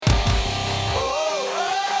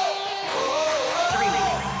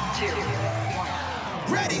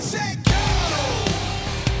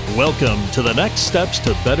Welcome to the Next Steps to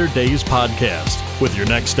Better Days podcast with your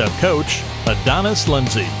Next Step coach, Adonis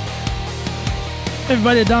Lindsay. Hey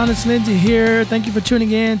everybody, Adonis Lindsay here. Thank you for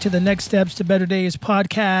tuning in to the Next Steps to Better Days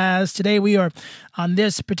podcast. Today we are, on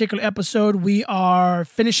this particular episode, we are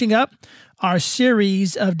finishing up our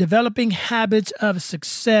series of developing habits of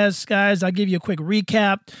success. Guys, I'll give you a quick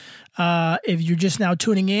recap. If you're just now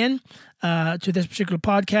tuning in to this particular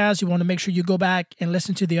podcast, you want to make sure you go back and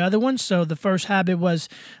listen to the other ones. So the first habit was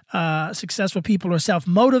successful people are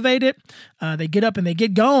self-motivated. They get up and they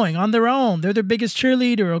get going on their own. They're their biggest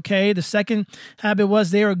cheerleader, okay? The second habit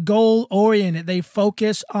was they are goal-oriented. They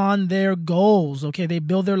focus on their goals, okay? They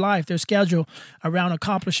build their life, their schedule around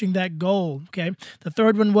accomplishing that goal, okay? The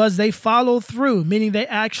third one was they follow through, meaning they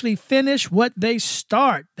actually finish what they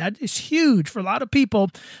start. That is huge for a lot of people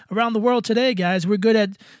around the world today, guys. We're good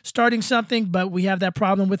at starting something, but we have that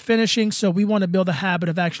problem with finishing. So we want to build a habit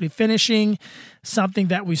of actually finishing something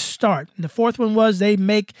that we start. And the fourth one was they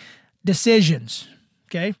make decisions.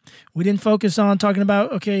 Okay. We didn't focus on talking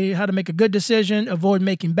about, okay, how to make a good decision, avoid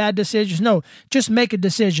making bad decisions. No, just make a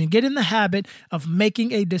decision. Get in the habit of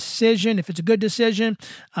making a decision. If it's a good decision,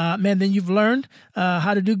 then you've learned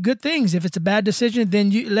how to do good things. If it's a bad decision,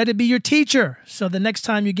 then you let it be your teacher. So the next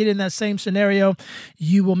time you get in that same scenario,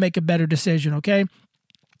 you will make a better decision. Okay.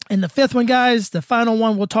 And the fifth one, guys, the final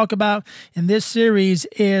one we'll talk about in this series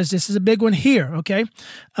this is a big one here, okay?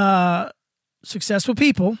 Successful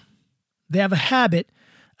people, they have a habit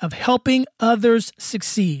of helping others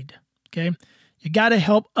succeed, okay? You got to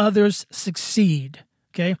help others succeed,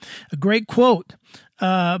 okay? A great quote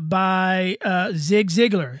by Zig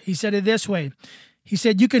Ziglar. He said it this way. He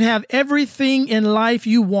said, you can have everything in life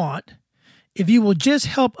you want if you will just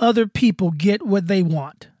help other people get what they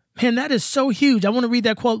want. Man, that is so huge. I want to read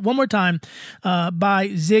that quote one more time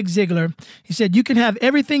by Zig Ziglar. He said, you can have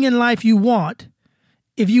everything in life you want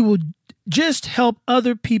if you will just help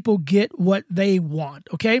other people get what they want,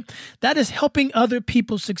 okay? That is helping other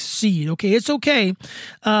people succeed, okay? It's okay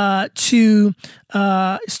to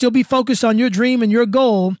still be focused on your dream and your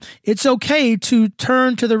goal. It's okay to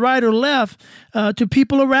turn to the right or left to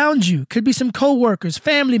people around you. Could be some coworkers,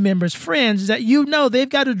 family members, friends that you know they've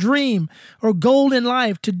got a dream or goal in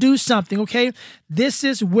life to do something, okay? This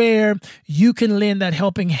is where you can lend that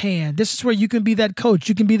helping hand. This is where you can be that coach.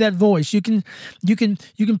 You can be that voice. You can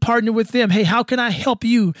partner with them. Hey, how can I help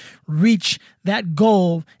you reach that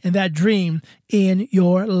goal and that dream in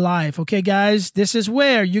your life? Okay, guys, this is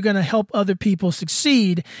where you're going to help other people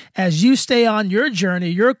succeed as you stay on your journey,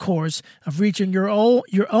 your course of reaching your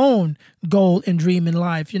own goal and dream in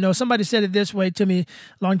life. You know, somebody said it this way to me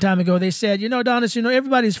a long time ago. They said, Adonis,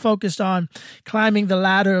 everybody's focused on climbing the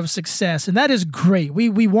ladder of success, and that is great.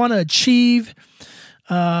 We want to achieve,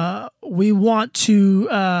 we want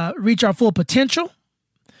to reach our full potential,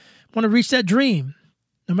 want to reach that dream.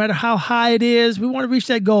 No matter how high it is, we want to reach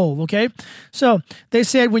that goal, okay? So they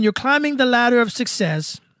said when you're climbing the ladder of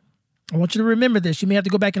success, I want you to remember this. You may have to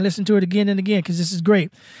go back and listen to it again and again because this is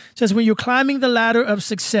great. It says when you're climbing the ladder of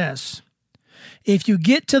success, if you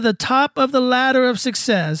get to the top of the ladder of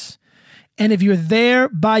success, and if you're there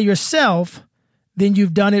by yourself, then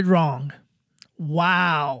you've done it wrong.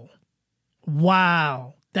 Wow.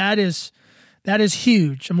 That is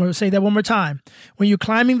huge. I'm going to say that one more time. When you're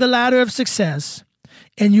climbing the ladder of success,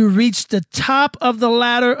 and you reach the top of the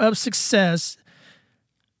ladder of success,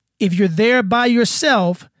 if you're there by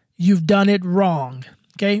yourself, you've done it wrong.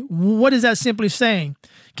 Okay? What is that simply saying?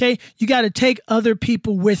 Okay? You got to take other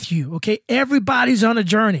people with you. Okay? Everybody's on a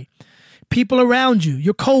journey. People around you,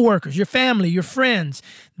 your coworkers, your family, your friends,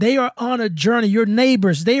 they are on a journey. Your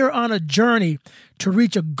neighbors, they are on a journey to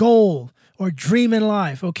reach a goal or dream in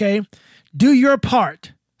life. Okay? Do your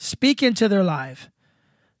part. Speak into their life.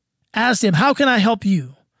 Ask them, how can I help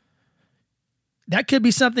you? That could be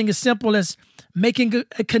something as simple as making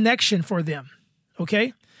a connection for them,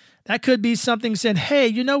 okay? That could be something saying, hey,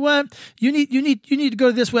 you know what? You need to go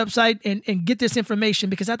to this website and get this information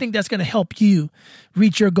because I think that's going to help you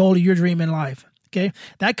reach your goal or your dream in life, okay?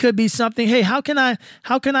 That could be something, hey, how can I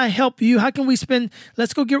help you? How can we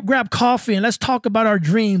let's go grab coffee and let's talk about our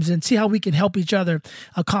dreams and see how we can help each other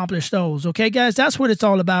accomplish those, okay, guys? That's what it's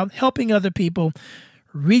all about, helping other people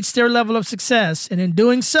reach their level of success. And in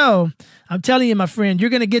doing so, I'm telling you, my friend, you're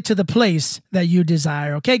going to get to the place that you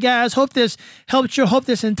desire. Okay, guys, hope this helped you. Hope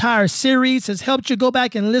this entire series has helped you. Go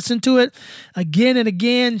back and listen to it again and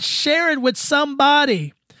again. Share it with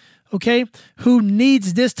somebody, okay, who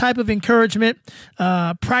needs this type of encouragement,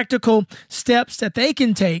 practical steps that they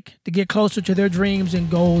can take to get closer to their dreams and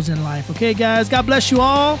goals in life. Okay, guys, God bless you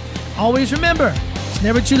all. Always remember, it's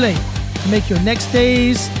never too late to make your next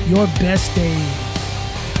days your best days.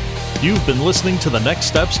 You've been listening to the Next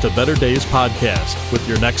Steps to Better Days podcast with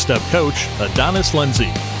your Next Step coach, Adonis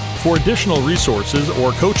Lindsay. For additional resources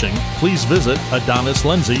or coaching, please visit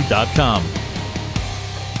adonislindsay.com.